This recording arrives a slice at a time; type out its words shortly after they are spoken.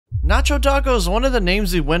Nacho Doggo is one of the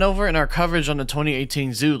names we went over in our coverage on the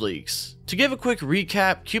 2018 zoo leaks. To give a quick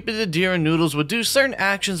recap, Cupid the deer and Noodles would do certain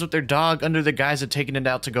actions with their dog under the guise of taking it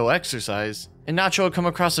out to go exercise, and Nacho would come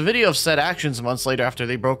across a video of said actions months later after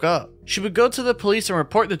they broke up. She would go to the police and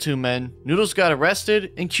report the two men, Noodles got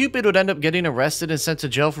arrested, and Cupid would end up getting arrested and sent to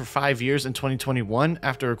jail for 5 years in 2021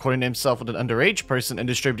 after recording himself with an underage person and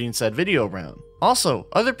distributing said video around. Also,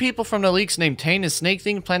 other people from the leaks named Aint and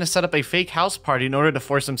SnakeThing plan to set up a fake house party in order to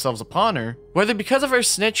force themselves upon her. Whether because of her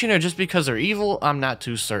snitching or just because they're evil, I'm not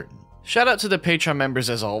too certain. Shout out to the Patreon members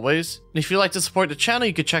as always, and if you'd like to support the channel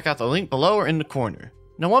you can check out the link below or in the corner.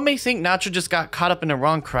 Now one may think Nacho just got caught up in the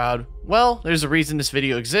wrong crowd. Well, there's a reason this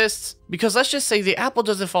video exists, because let's just say the apple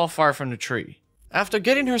doesn't fall far from the tree. After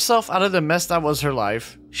getting herself out of the mess that was her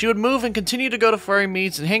life, she would move and continue to go to furry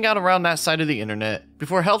meets and hang out around that side of the internet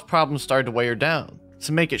before health problems started to weigh her down.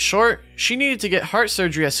 To make it short, she needed to get heart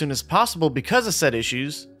surgery as soon as possible because of said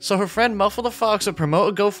issues, so her friend Muffle the Fox would promote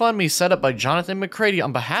a GoFundMe set up by Jonathan McCready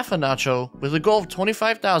on behalf of Nacho with a goal of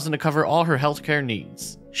 $25,000 to cover all her healthcare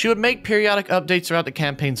needs. She would make periodic updates throughout the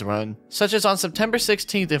campaign's run, such as on September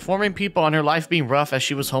 16th informing people on her life being rough as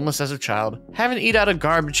she was homeless as a child, having to eat out of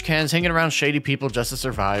garbage cans, hanging around shady people just to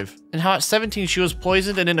survive, and how at 17 she was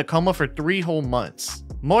poisoned and in a coma for 3 whole months.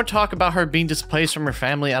 More talk about her being displaced from her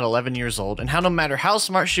family at 11 years old, and how no matter how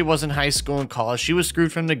smart she was in high school and college, she was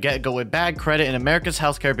screwed from the get-go with bad credit and America's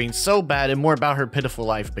healthcare being so bad, and more about her pitiful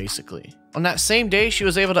life basically. On that same day, she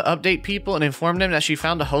was able to update people and inform them that she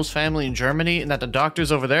found a host family in Germany and that the doctors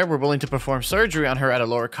over there were willing to perform surgery on her at a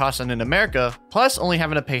lower cost than in America, plus only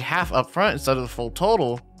having to pay half up front instead of the full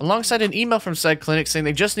total, alongside an email from said clinic saying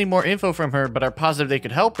they just need more info from her but are positive they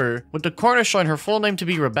could help her, with the coroner showing her full name to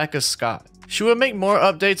be Rebecca Scott. She would make more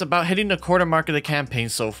updates about hitting the quarter mark of the campaign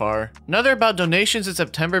so far, another about donations in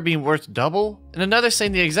September being worth double, and another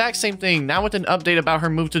saying the exact same thing now with an update about her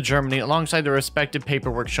move to Germany alongside the respective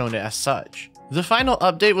paperwork showing it as such. The final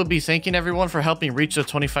update would be thanking everyone for helping reach the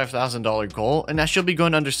 $25,000 goal, and that she'll be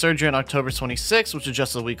going under surgery on October 26th, which is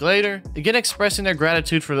just a week later, again expressing their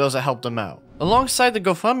gratitude for those that helped them out. Alongside the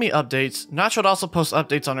GoFundMe updates, Nacho would also post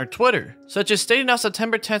updates on her Twitter, such as stating on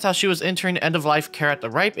September 10th how she was entering end-of-life care at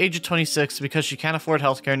the ripe age of 26 because she can't afford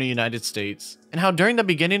healthcare in the United States, and how during the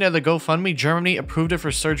beginning of the GoFundMe, Germany approved her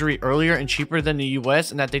for surgery earlier and cheaper than the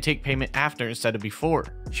US, and that they take payment after instead of before.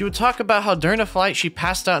 She would talk about how during a flight she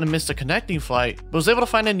passed out and missed a connecting flight, but was able to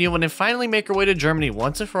find a new one and finally make her way to Germany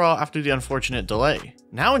once and for all after the unfortunate delay.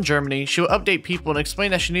 Now in Germany, she would update people and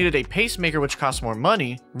explain that she needed a pacemaker which cost more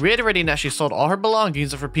money, reiterating that she sold all her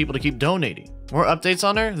belongings for people to keep donating. More updates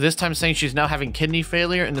on her, this time saying she's now having kidney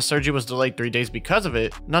failure and the surgery was delayed 3 days because of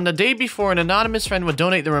it, and on the day before an anonymous friend would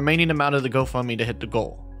donate the remaining amount of the GoFundMe to hit the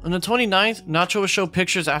goal. On the 29th, Nacho would show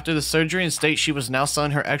pictures after the surgery and state she was now selling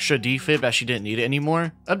her extra defib as she didn't need it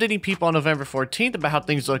anymore, updating people on November 14th about how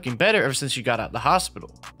things are looking better ever since she got out of the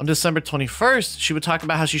hospital. On December 21st, she would talk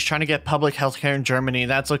about how she's trying to get public healthcare in Germany and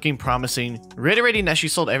that's looking promising, reiterating that she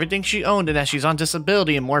sold everything she owned and that she's on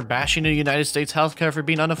disability and more bashing the United States healthcare for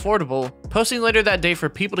being unaffordable, posting later that day for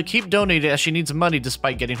people to keep donating as she needs money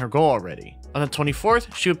despite getting her goal already. On the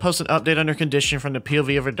 24th, she would post an update on her condition from the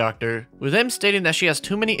POV of her doctor, with them stating that she has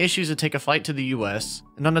too many issues to take a flight to the US,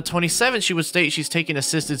 and on the 27th she would state she's taking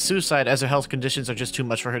assisted suicide as her health conditions are just too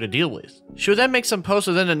much for her to deal with. She would then make some posts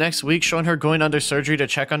within the next week showing her going under surgery to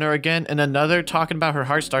check on her again, and another talking about her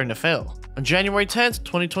heart starting to fail. On January 10th,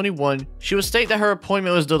 2021, she would state that her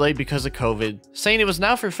appointment was delayed because of COVID, saying it was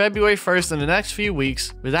now for February 1st in the next few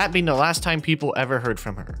weeks, with that being the last time people ever heard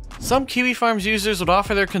from her. Some Kiwi Farms users would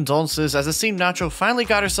offer their condolences as it seemed Nacho finally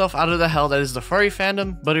got herself out of the hell that is the furry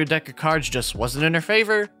fandom, but her deck of cards just wasn't in her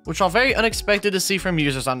favor, which while very unexpected to see from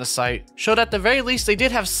users on the site, showed at the very least they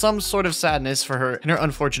did have some sort of sadness for her in her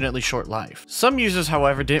unfortunately short life. Some users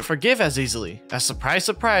however didn't forgive as easily, as surprise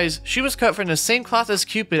surprise, she was cut from the same cloth as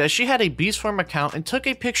Cupid as she had a Beast Form account and took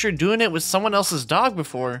a picture doing it with someone else's dog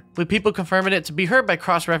before, with people confirming it to be her by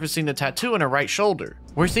cross-referencing the tattoo on her right shoulder.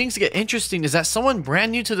 Where things get interesting is that someone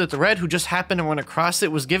brand new to the thread who just happened to run across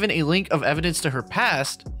it was given a link of evidence to her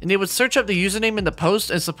past, and they would search up the username in the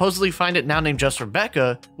post and supposedly find it now named just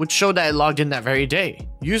Rebecca, which showed that it logged in that very day.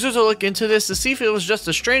 Users will look into this to see if it was just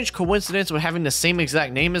a strange coincidence with having the same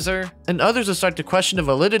exact name as her, and others will start to question the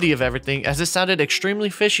validity of everything as it sounded extremely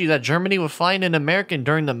fishy that Germany was flying an American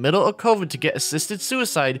during the middle of COVID to get assisted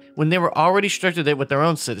suicide when they were already restricted it with their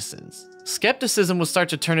own citizens. Skepticism will start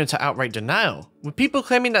to turn into outright denial, with people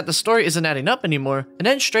claiming that the story isn't adding up anymore, and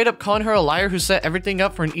then straight up calling her a liar who set everything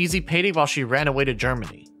up for an easy payday while she ran away to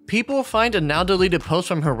Germany. People will find a now deleted post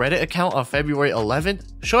from her Reddit account on February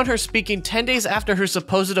 11th, showing her speaking 10 days after her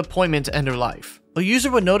supposed appointment to end her life. A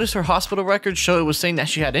user would notice her hospital records show it was saying that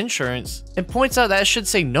she had insurance, and points out that it should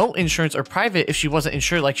say no insurance or private if she wasn't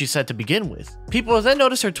insured like she said to begin with. People would then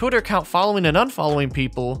notice her Twitter account following and unfollowing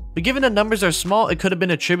people, but given the numbers are small, it could have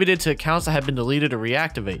been attributed to accounts that had been deleted or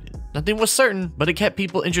reactivated. Nothing was certain, but it kept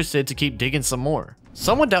people interested to keep digging some more.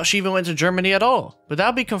 Some would doubt she even went to Germany at all, but that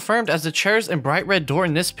would be confirmed as the chairs and bright red door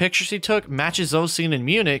in this picture she took matches those seen in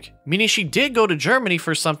Munich, meaning she did go to Germany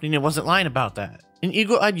for something and wasn't lying about that. An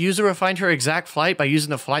eagle-eyed user would find her exact flight by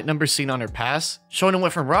using the flight number seen on her pass, showing it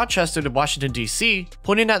went from Rochester to Washington DC,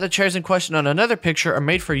 pointing out the chairs in question on another picture are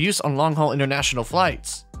made for use on long-haul international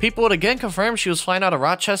flights. People would again confirm she was flying out of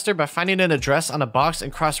Rochester by finding an address on a box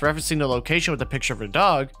and cross-referencing the location with a picture of her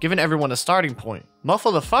dog, giving everyone a starting point.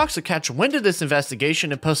 Muffle the Fox would catch wind of this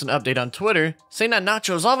investigation and post an update on Twitter, saying that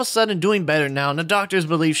Nacho is all of a sudden doing better now and the doctors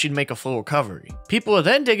believe she'd make a full recovery. People would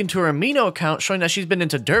then dig into her Amino account, showing that she's been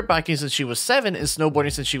into dirt biking since she was 7 and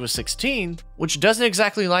snowboarding since she was 16, which doesn't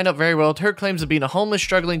exactly line up very well with her claims of being a homeless,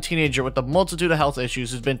 struggling teenager with a multitude of health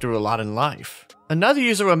issues who's been through a lot in life. Another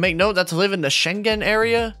user would make note that to live in the Schengen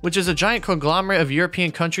area, which is a giant conglomerate of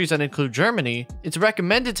European countries that include Germany, it's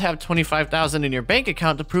recommended to have 25,000 in your bank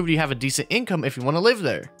account to prove you have a decent income if you want to live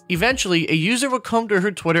there. Eventually, a user would comb through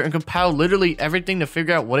her Twitter and compile literally everything to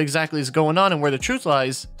figure out what exactly is going on and where the truth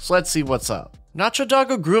lies, so let's see what's up. Nacho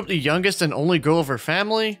Doggo grew up the youngest and only girl of her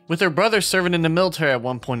family, with her brother serving in the military at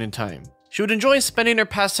one point in time. She would enjoy spending her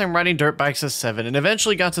pastime riding dirt bikes as 7 and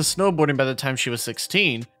eventually got to snowboarding by the time she was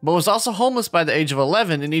 16, but was also homeless by the age of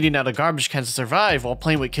 11 and eating out of garbage cans to survive while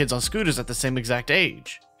playing with kids on scooters at the same exact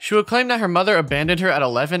age. She would claim that her mother abandoned her at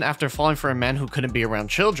 11 after falling for a man who couldn't be around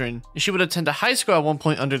children, and she would attend a high school at one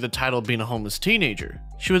point under the title of being a homeless teenager.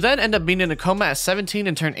 She would then end up being in a coma at 17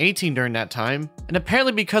 and turn 18 during that time, and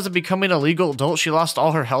apparently because of becoming a legal adult she lost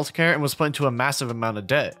all her healthcare and was put into a massive amount of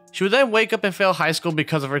debt. She would then wake up and fail high school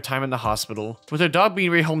because of her time in the hospital, with her dog being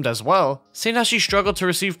rehomed as well, saying how she struggled to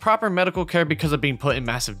receive proper medical care because of being put in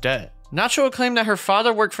massive debt. Nacho would claim that her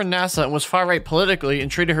father worked for NASA and was far-right politically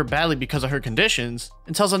and treated her badly because of her conditions,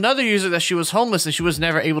 and tells another user that she was homeless and she was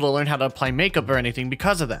never able to learn how to apply makeup or anything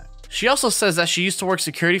because of that. She also says that she used to work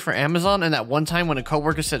security for Amazon and that one time when a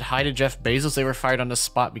coworker said hi to Jeff Bezos they were fired on the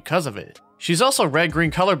spot because of it. She's also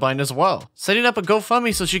red-green colorblind as well, setting up a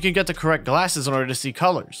GoFundMe so she can get the correct glasses in order to see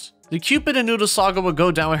colors. The Cupid and Noodle saga would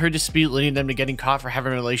go down with her dispute leading them to getting caught for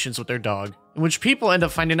having relations with their dog, in which people end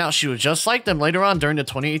up finding out she was just like them later on during the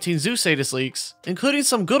 2018 Zoo Sadist leaks, including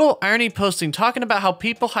some good old irony posting talking about how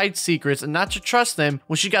people hide secrets and not to trust them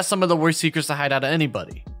when she got some of the worst secrets to hide out of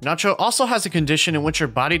anybody. Nacho also has a condition in which her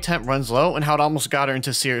body temp runs low and how it almost got her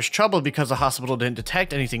into serious trouble because the hospital didn't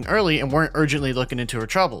detect anything early and weren't urgently looking into her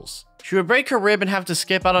troubles. She would break her rib and have to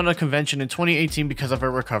skip out on a convention in 2018 because of her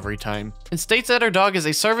recovery time, and states that her dog is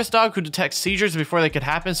a service dog who detects seizures before they could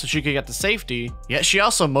happen so she could get the safety, yet she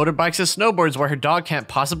also motorbikes and snowboards where her dog can't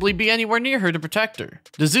possibly be anywhere near her to protect her.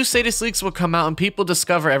 The Zoo Sadist leaks will come out and people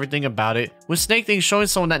discover everything about it, with SnakeThing showing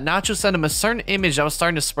someone that Nacho sent him a certain image that was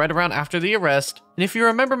starting to spread around after the arrest, and if you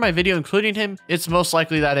remember my video including him, it's most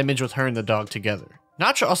likely that image with her and the dog together.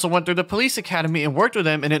 Nacho also went through the police academy and worked with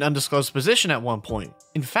them in an undisclosed position at one point.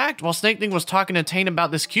 In fact, while SnakeThing was talking to Tane about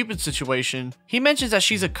this Cupid situation, he mentions that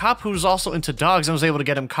she's a cop who's also into dogs and was able to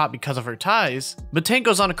get him caught because of her ties, but Tane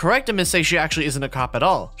goes on to correct him and say she actually isn't a cop at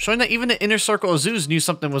all, showing that even the inner circle of zoos knew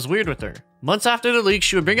something was weird with her. Months after the leak,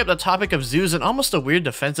 she would bring up the topic of zoos in almost a weird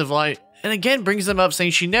defensive light, and again brings them up saying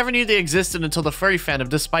she never knew they existed until the furry fandom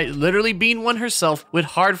despite literally being one herself with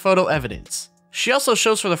hard photo evidence. She also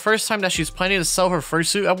shows for the first time that she's planning to sell her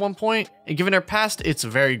fursuit at one point, and given her past, it's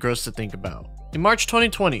very gross to think about. In March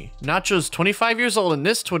 2020, Nacho's 25 years old in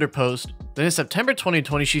this Twitter post, then in September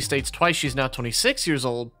 2020 she states twice she's now 26 years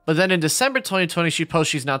old, but then in December 2020 she posts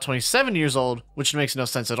she's now 27 years old, which makes no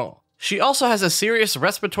sense at all. She also has a serious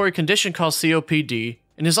respiratory condition called COPD,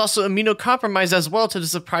 and is also immunocompromised as well to the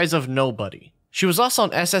surprise of nobody. She was also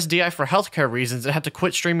on SSDI for healthcare reasons and had to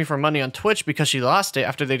quit streaming for money on Twitch because she lost it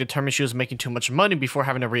after they determined she was making too much money before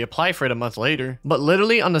having to reapply for it a month later. But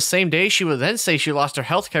literally on the same day, she would then say she lost her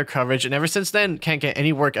healthcare coverage and ever since then can't get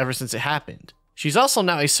any work ever since it happened. She's also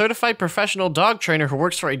now a certified professional dog trainer who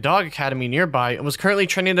works for a dog academy nearby and was currently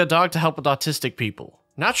training a dog to help with autistic people.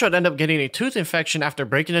 Nacho would end up getting a tooth infection after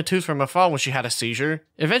breaking a tooth from a fall when she had a seizure,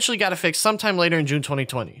 eventually got it fixed sometime later in June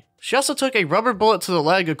 2020. She also took a rubber bullet to the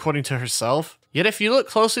leg according to herself, yet if you look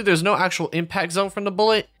closely there's no actual impact zone from the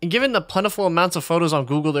bullet, and given the plentiful amounts of photos on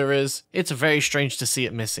Google there is, it's very strange to see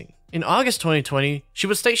it missing. In August 2020, she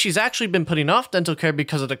would state she's actually been putting off dental care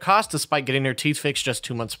because of the cost despite getting her teeth fixed just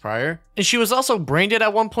 2 months prior, and she was also brain dead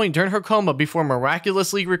at one point during her coma before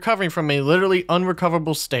miraculously recovering from a literally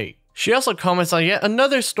unrecoverable state. She also comments on yet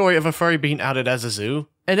another story of a furry being outed as a zoo,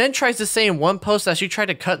 and then tries to say in one post that she tried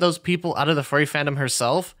to cut those people out of the furry fandom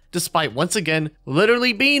herself, despite once again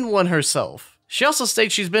literally being one herself. She also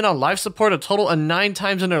states she's been on life support a total of 9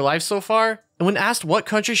 times in her life so far, and when asked what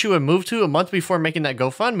country she would move to a month before making that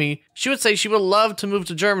GoFundMe, she would say she would love to move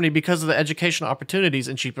to Germany because of the educational opportunities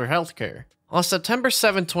and cheaper healthcare. On September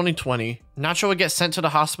 7, 2020, Nacho would get sent to the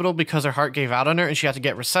hospital because her heart gave out on her and she had to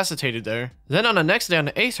get resuscitated there. Then on the next day, on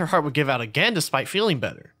the 8th, her heart would give out again despite feeling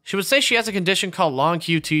better. She would say she has a condition called long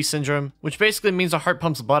QT syndrome, which basically means the heart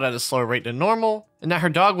pumps blood at a slower rate than normal, and that her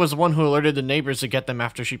dog was the one who alerted the neighbors to get them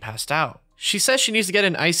after she passed out. She says she needs to get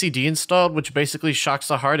an ICD installed, which basically shocks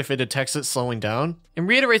the heart if it detects it slowing down, and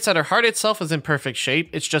reiterates that her heart itself is in perfect shape,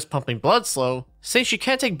 it's just pumping blood slow, saying she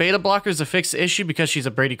can't take beta blockers to fix the issue because she's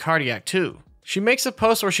a bradycardiac too. She makes a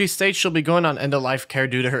post where she states she'll be going on end-of-life care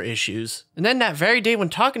due to her issues, and then that very day when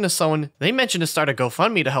talking to someone, they mentioned to start a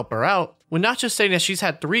GoFundMe to help her out, with Nacho stating that she's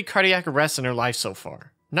had 3 cardiac arrests in her life so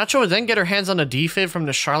far. Nacho would then get her hands on a defib from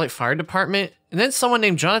the Charlotte Fire Department, and then someone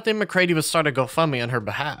named Jonathan McCready would start a GoFundMe on her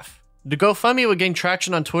behalf. The GoFundMe would gain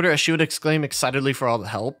traction on Twitter as she would exclaim excitedly for all the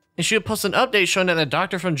help, and she would post an update showing that a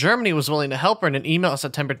doctor from Germany was willing to help her in an email on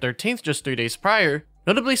September 13th, just 3 days prior,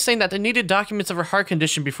 notably saying that they needed documents of her heart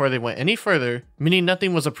condition before they went any further, meaning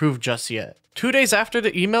nothing was approved just yet. 2 days after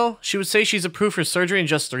the email, she would say she's approved for surgery in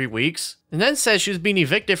just 3 weeks, and then says she was being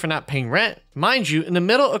evicted for not paying rent, mind you, in the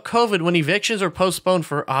middle of COVID when evictions were postponed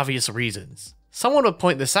for obvious reasons. Someone would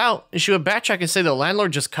point this out, and she would backtrack and say the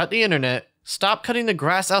landlord just cut the internet, stopped cutting the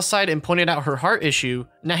grass outside and pointed out her heart issue,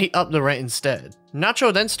 now he upped the rent instead.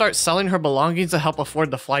 Nacho then starts selling her belongings to help afford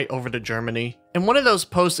the flight over to Germany, and one of those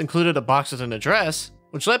posts included a box with an address,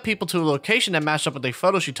 which led people to a location that matched up with a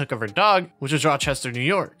photo she took of her dog, which was Rochester, New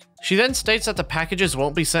York. She then states that the packages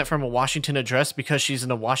won't be sent from a Washington address because she's in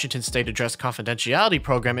the Washington State Address Confidentiality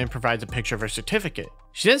Program and provides a picture of her certificate.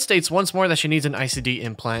 She then states once more that she needs an ICD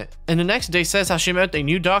implant, and the next day says how she met a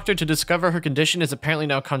new doctor to discover her condition is apparently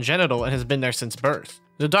now congenital and has been there since birth.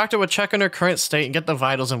 The doctor would check on her current state and get the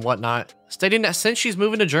vitals and whatnot, stating that since she's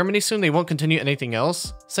moving to Germany soon they won't continue anything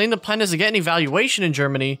else, saying the plan is to get an evaluation in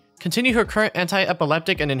Germany, continue her current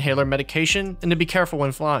anti-epileptic and inhaler medication, and to be careful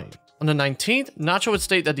when flying. On the 19th, Nacho would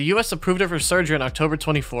state that the US approved of her surgery on October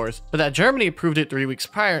 24th, but that Germany approved it 3 weeks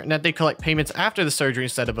prior and that they collect payments after the surgery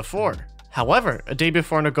instead of before. However, a day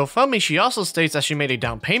before on her GoFundMe, she also states that she made a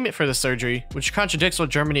down payment for the surgery, which contradicts what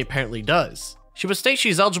Germany apparently does. She would state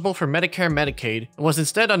she's eligible for Medicare and Medicaid, and was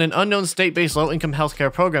instead on an unknown state-based low-income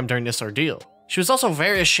healthcare program during this ordeal. She was also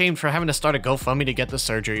very ashamed for having to start a GoFundMe to get the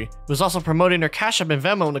surgery, was also promoting her Cash App and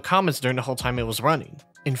Venmo in the comments during the whole time it was running.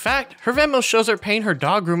 In fact, her Venmo shows her paying her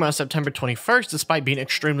dog groomer on September 21st despite being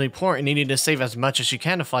extremely poor and needing to save as much as she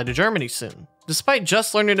can to fly to Germany soon. Despite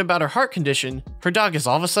just learning about her heart condition, her dog is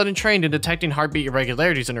all of a sudden trained in detecting heartbeat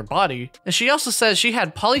irregularities in her body, and she also says she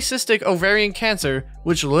had polycystic ovarian cancer,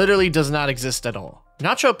 which literally does not exist at all.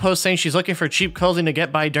 Nacho posts saying she's looking for cheap clothing to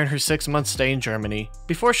get by during her 6-month stay in Germany,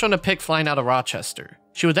 before showing a pic flying out of Rochester.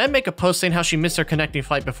 She would then make a post saying how she missed her connecting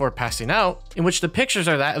flight before passing out, in which the pictures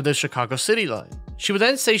are that of the Chicago City line. She would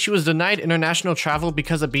then say she was denied international travel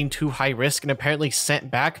because of being too high risk and apparently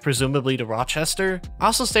sent back, presumably to Rochester,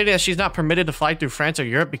 also stating that she's not permitted to fly through France or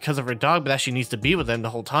Europe because of her dog but that she needs to be with them the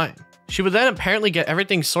whole time. She would then apparently get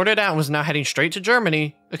everything sorted out and was now heading straight to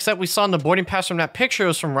Germany, except we saw in the boarding pass from that picture it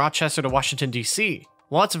was from Rochester to Washington DC.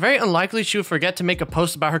 While it's very unlikely she would forget to make a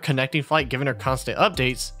post about her connecting flight given her constant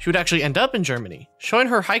updates, she would actually end up in Germany, showing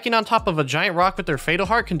her hiking on top of a giant rock with her fatal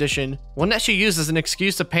heart condition, one that she used as an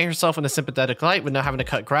excuse to paint herself in a sympathetic light with not having to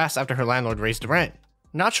cut grass after her landlord raised the rent.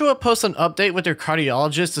 Nacho would post an update with her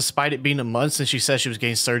cardiologist despite it being a month since she said she was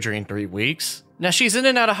getting surgery in 3 weeks. Now she's in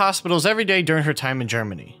and out of hospitals every day during her time in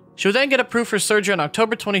Germany. She would then get approved for surgery on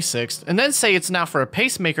October 26th and then say it's now for a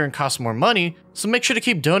pacemaker and costs more money, so make sure to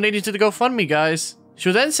keep donating to the GoFundMe guys. She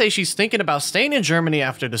would then say she's thinking about staying in Germany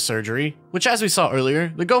after the surgery, which as we saw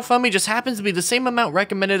earlier, the GoFundMe just happens to be the same amount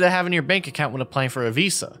recommended to have in your bank account when applying for a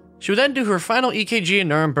visa. She would then do her final EKG in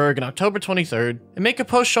Nuremberg on October 23rd, and make a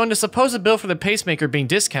post showing the supposed bill for the pacemaker being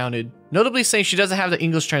discounted, notably saying she doesn't have the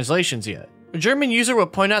English translations yet. A German user will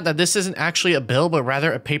point out that this isn't actually a bill but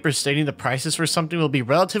rather a paper stating the prices for something will be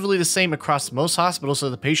relatively the same across most hospitals so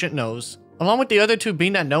the patient knows, along with the other two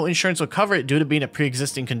being that no insurance will cover it due to being a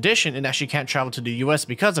pre-existing condition and that she can't travel to the US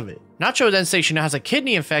because of it. Nacho would then say she now has a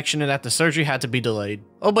kidney infection and that the surgery had to be delayed.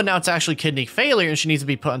 Oh, but now it's actually kidney failure and she needs to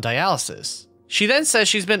be put on dialysis. She then says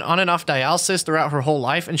she's been on and off dialysis throughout her whole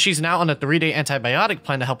life and she's now on a 3-day antibiotic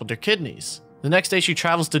plan to help with her kidneys. The next day she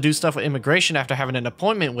travels to do stuff with immigration after having an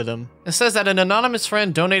appointment with him, and says that an anonymous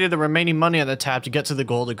friend donated the remaining money on the tab to get to the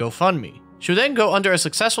goal to GoFundMe. She would then go under a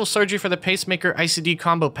successful surgery for the pacemaker ICD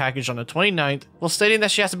combo package on the 29th, while stating that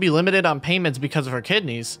she has to be limited on payments because of her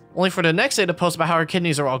kidneys, only for the next day to post about how her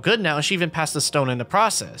kidneys are all good now and she even passed the stone in the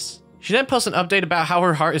process. She then posts an update about how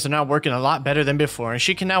her heart is now working a lot better than before and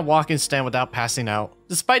she can now walk and stand without passing out.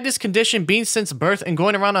 Despite this condition being since birth and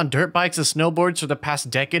going around on dirt bikes and snowboards for the past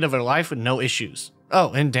decade of her life with no issues.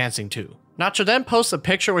 Oh, and dancing too. Nacho then posts a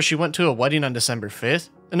picture where she went to a wedding on December 5th,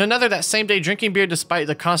 and another that same day drinking beer despite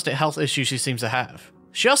the constant health issues she seems to have.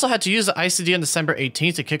 She also had to use the ICD on December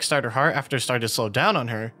 18th to kickstart her heart after it started to slow down on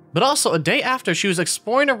her, but also a day after she was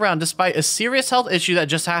exploring around despite a serious health issue that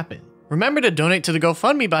just happened. Remember to donate to the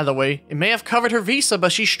GoFundMe, by the way. It may have covered her visa,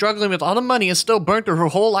 but she's struggling with all the money and still burnt through her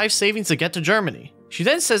whole life savings to get to Germany. She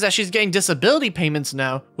then says that she's getting disability payments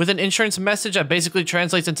now, with an insurance message that basically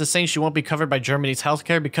translates into saying she won't be covered by Germany's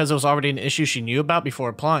healthcare because it was already an issue she knew about before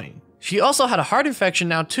applying. She also had a heart infection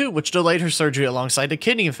now too, which delayed her surgery alongside the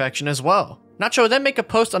kidney infection as well. Nacho would then make a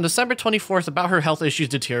post on December 24th about her health issues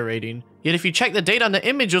deteriorating, yet if you check the date on the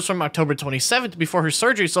image, it was from October 27th before her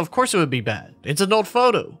surgery, so of course it would be bad. It's an old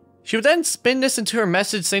photo. She would then spin this into her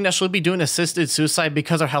message saying that she'll be doing assisted suicide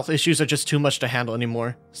because her health issues are just too much to handle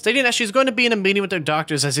anymore, stating that she's going to be in a meeting with their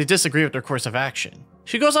doctors as they disagree with their course of action.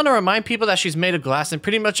 She goes on to remind people that she's made of glass and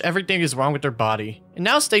pretty much everything is wrong with her body, and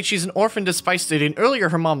now states she's an orphan despite stating earlier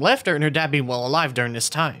her mom left her and her dad being well alive during this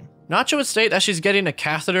time. Nacho would state that she's getting a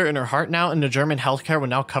catheter in her heart now and the German healthcare will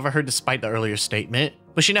now cover her despite the earlier statement,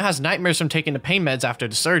 but she now has nightmares from taking the pain meds after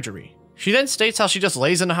the surgery. She then states how she just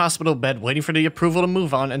lays in the hospital bed waiting for the approval to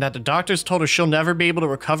move on and that the doctors told her she'll never be able to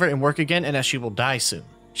recover and work again and that she will die soon.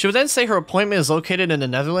 She would then say her appointment is located in the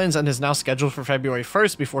Netherlands and is now scheduled for February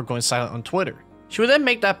 1st before going silent on Twitter. She would then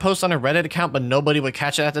make that post on her Reddit account but nobody would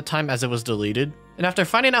catch it at the time as it was deleted. And after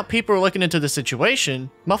finding out people were looking into the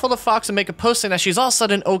situation, Muffle the Fox would make a post saying that she's all of a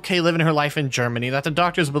sudden okay living her life in Germany, that the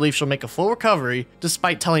doctors believe she'll make a full recovery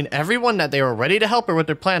despite telling everyone that they were ready to help her with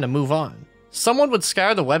their plan to move on. Someone would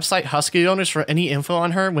scour the website Husky owners for any info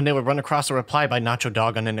on her when they would run across a reply by Nacho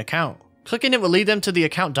Doggo on an account. Clicking it would lead them to the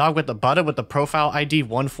account Dog with the Butter with the profile ID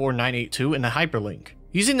 14982 and a hyperlink.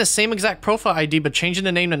 Using the same exact profile ID but changing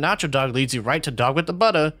the name to Nacho Dog leads you right to Dog with the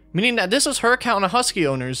Butter, meaning that this was her account on Husky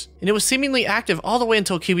owners, and it was seemingly active all the way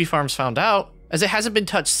until Kiwi Farms found out, as it hasn't been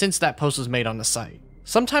touched since that post was made on the site.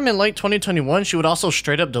 Sometime in late 2021, she would also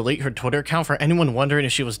straight up delete her Twitter account for anyone wondering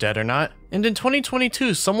if she was dead or not. And in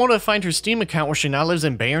 2022, someone would find her Steam account where she now lives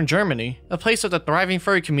in Bayern, Germany, a place with a thriving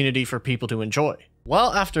furry community for people to enjoy.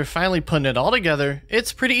 Well, after finally putting it all together,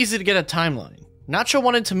 it's pretty easy to get a timeline. Nacho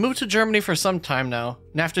wanted to move to Germany for some time now,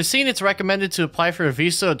 and after seeing it's recommended to apply for a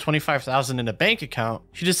visa of $25,000 in a bank account,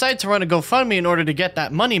 she decided to run a GoFundMe in order to get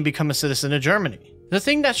that money and become a citizen of Germany. The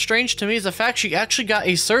thing that's strange to me is the fact she actually got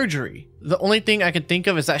a surgery. The only thing I could think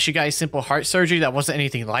of is that she got a simple heart surgery that wasn't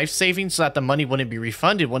anything life-saving so that the money wouldn't be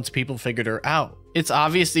refunded once people figured her out. It's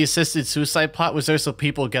obvious the assisted suicide plot was there so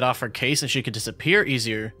people would get off her case and she could disappear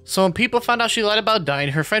easier. So when people found out she lied about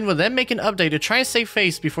dying, her friend would then make an update to try and save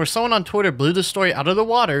face before someone on Twitter blew the story out of the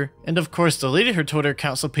water and of course deleted her Twitter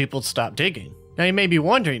account so people would stop digging. Now you may be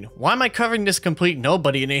wondering, why am I covering this complete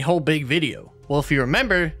nobody in a whole big video? Well, if you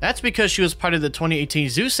remember, that's because she was part of the 2018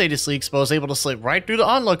 Zoo Sadist leaks but was able to slip right through the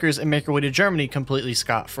onlookers and make her way to Germany completely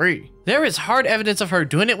scot-free. There is hard evidence of her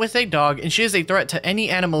doing it with a dog and she is a threat to any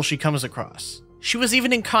animal she comes across. She was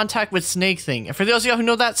even in contact with SnakeThing, and for those of y'all who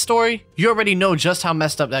know that story, you already know just how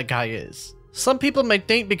messed up that guy is. Some people may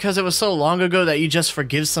think because it was so long ago that you just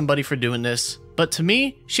forgive somebody for doing this, but to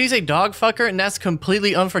me, she's a dog fucker and that's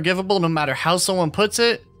completely unforgivable no matter how someone puts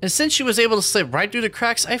it, and since she was able to slip right through the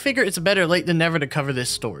cracks, I figure it's better late than never to cover this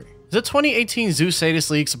story. The 2018 Zoo Sadist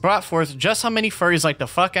leaks brought forth just how many furries like to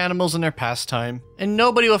fuck animals in their pastime, and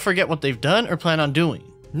nobody will forget what they've done or plan on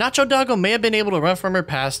doing. Nacho Doggo may have been able to run from her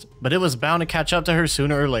past, but it was bound to catch up to her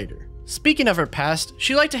sooner or later. Speaking of her past,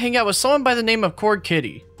 she liked to hang out with someone by the name of Korg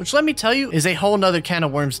Kitty, which let me tell you is a whole nother can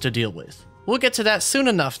of worms to deal with. We'll get to that soon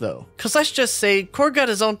enough though, cause let's just say Korg got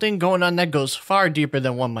his own thing going on that goes far deeper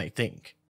than one might think.